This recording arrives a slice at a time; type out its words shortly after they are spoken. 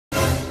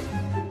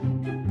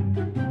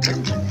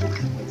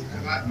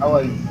How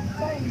are you?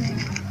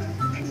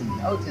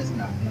 How things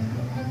now?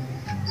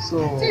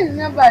 So, things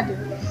not bad.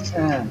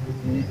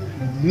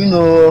 Do you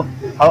know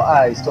how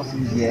I stop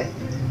you here?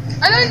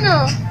 I don't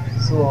know.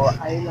 So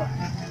I know.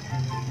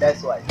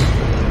 That's why.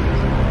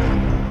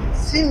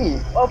 See me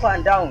up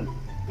and down.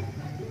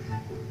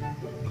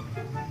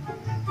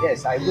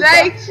 Yes, I would.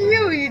 Like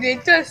you they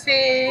just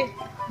say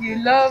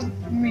you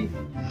love me.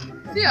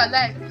 See your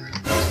life.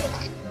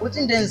 What's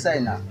in the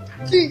inside now?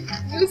 See,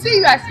 you see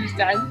you as you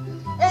stand.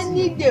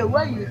 Any day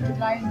when you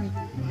try me,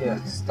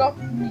 Yeah. stop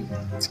me.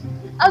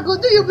 I go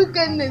do you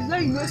wickedness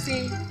when you know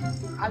say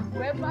I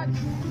go ever do.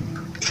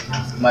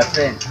 My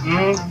friend, you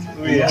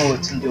Yeah. know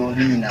what's in the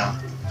only now?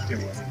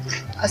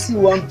 I see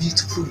one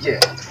beautiful girl.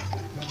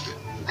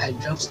 I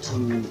just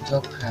to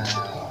talk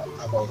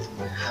about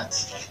my heart.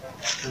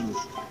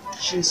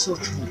 She insult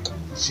me.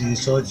 She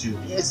insult you.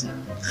 Yes.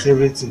 Say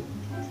everything.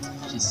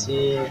 She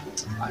say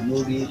I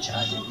no rich,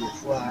 I dey go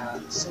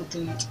for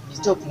something.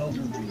 The talk no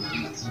good to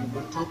me. She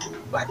go talk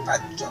bad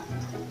talk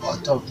or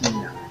talk me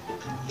now.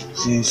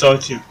 She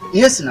insult you.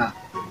 Yes now.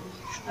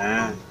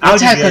 How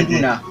What I did can you do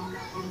get now?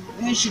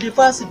 And she dey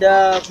pass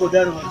that for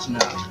that much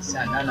now.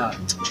 Say Nana,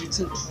 it's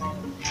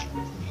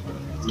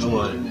No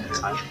worry.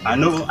 I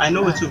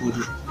know what you will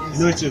do. You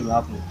know what will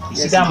happen. You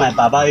see Yes, that my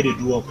baba dey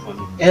do work for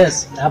me.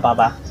 yes. That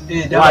baba.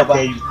 That What I baba.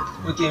 tell you.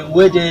 Okay,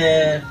 where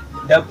the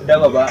that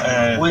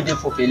baba? Where the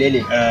for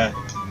Pelele?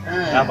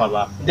 That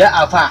baba. That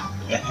Afa.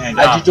 That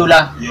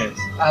Ajitola. yes.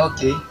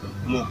 Okay.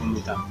 More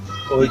commuter.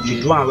 Okay.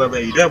 You do am well,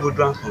 you don't ever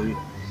do am for me.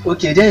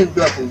 Okay, then you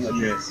do it for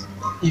you. Yes.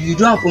 If you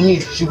do it for me,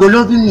 she go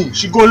love me.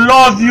 She go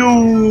love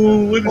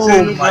you. Wey be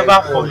say you my never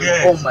God.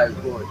 forget. Oh my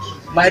God.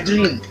 My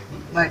dream.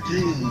 My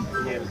dream.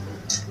 Yeah.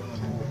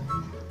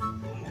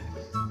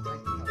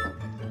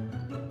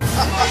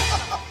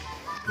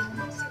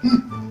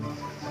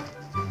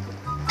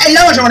 Hey,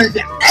 y'all want to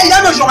Hey,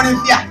 y'all want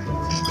to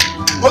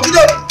What you do?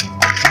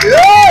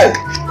 Hey!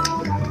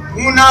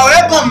 Now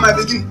welcome, my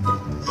begin.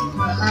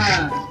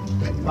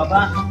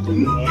 Baba.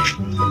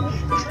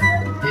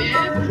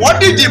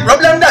 What is the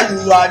problem that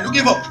you are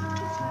looking for?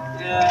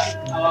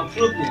 Our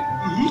problem.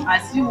 I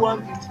see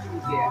one beautiful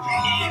girl.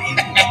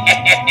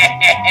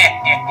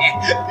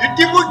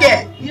 Beautiful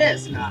girl.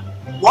 Yes, now.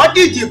 What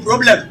is the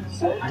problem?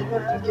 So I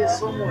love the girl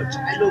so much.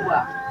 I love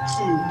her.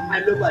 I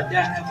love her.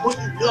 That I want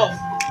to love.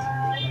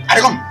 I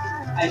come.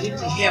 I need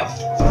to help.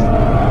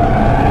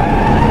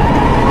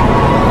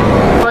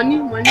 Money.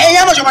 Hey,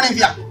 how much money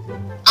here?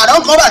 I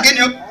don't come again,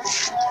 you.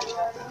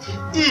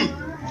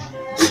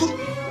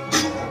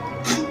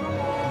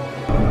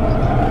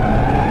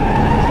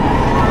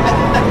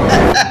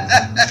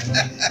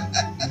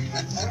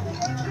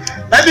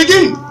 Let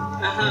begin.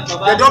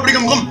 Baba. They don't bring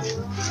him come.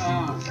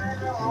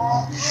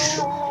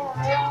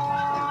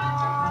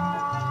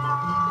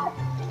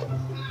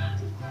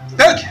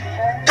 Take.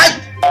 Take.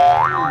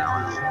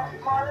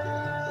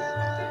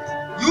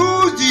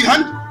 Use the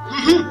hand.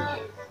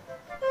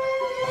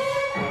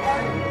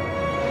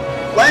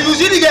 When you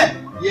see the girl,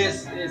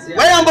 Yes.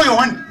 where am I your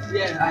hand?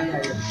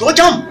 Yeah. Don't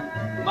jump.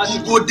 He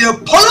go there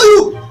follow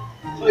you.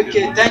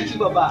 Okay, thank you,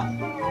 Baba.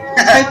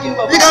 Thank you,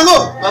 Baba. You can go.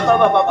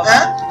 Baba.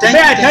 Thank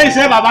May I tell you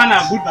say baba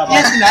na good baba.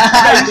 Yes, now.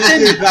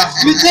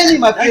 You tell me,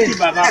 my friend. Thank you,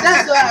 Baba.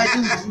 That's why I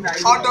do now.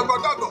 Odogo.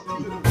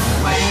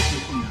 My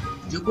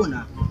dad Joko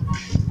now.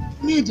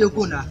 Me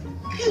Joko now.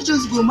 You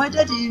just go. My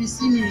daddy will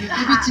see me,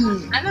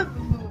 everything. I know.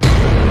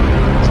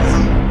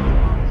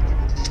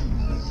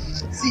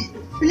 See,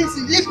 please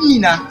leave me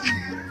now.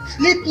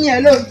 Leave me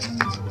alone.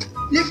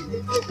 Leave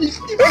me.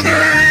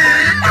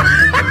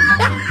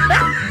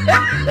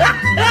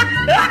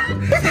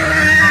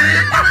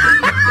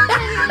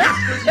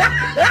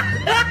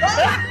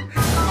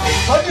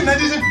 What the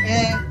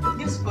medicine?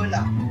 This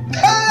color.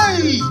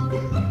 Hey!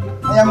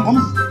 I am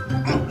coming.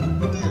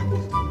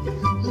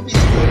 No be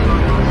spoil.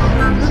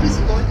 No be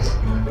spoil.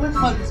 What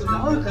man is now?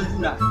 How you can do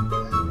now?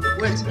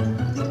 Wait.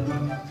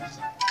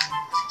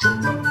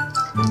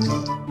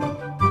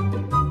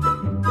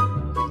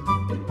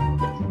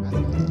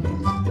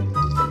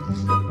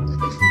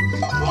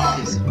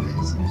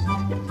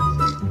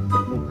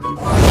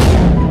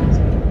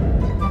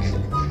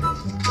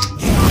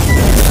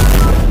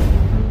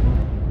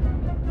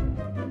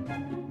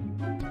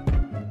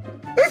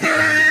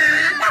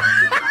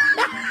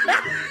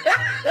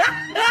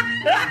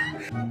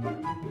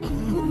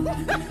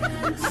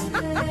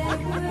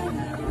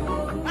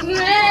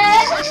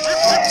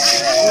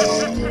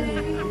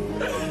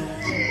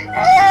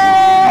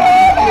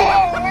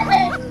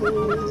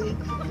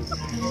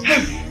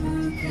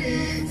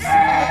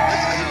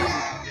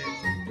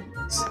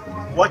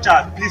 Watch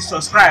out, please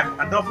subscribe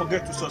and don't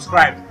forget to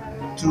subscribe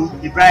to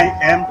Ibrahim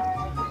M.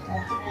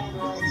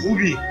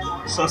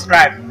 HUBBI.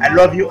 Subscribe. I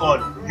love you all.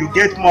 You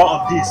get more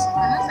of this.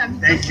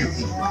 Thank you.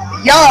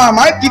 Yeah,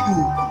 my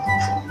people.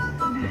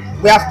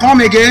 We have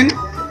come again.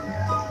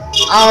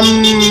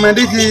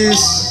 This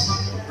is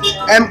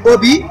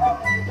MOB.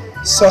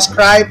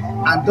 Subscribe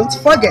and don't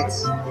forget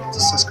to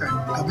subscribe.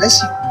 God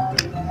bless you.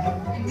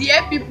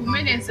 Dear people,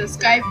 make them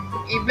subscribe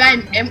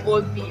Ibrahim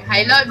MOB.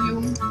 I love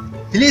you.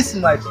 Please,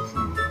 my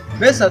people,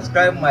 may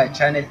subscribe my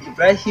channel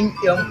Ibrahim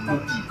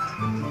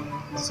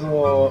MOB.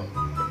 So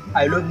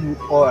I love you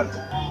all.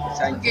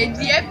 Thank Okay, you.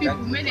 dear people,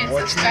 make them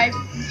subscribe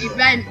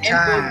Ibrahim MOB.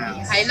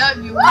 Ciao. I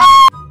love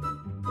you.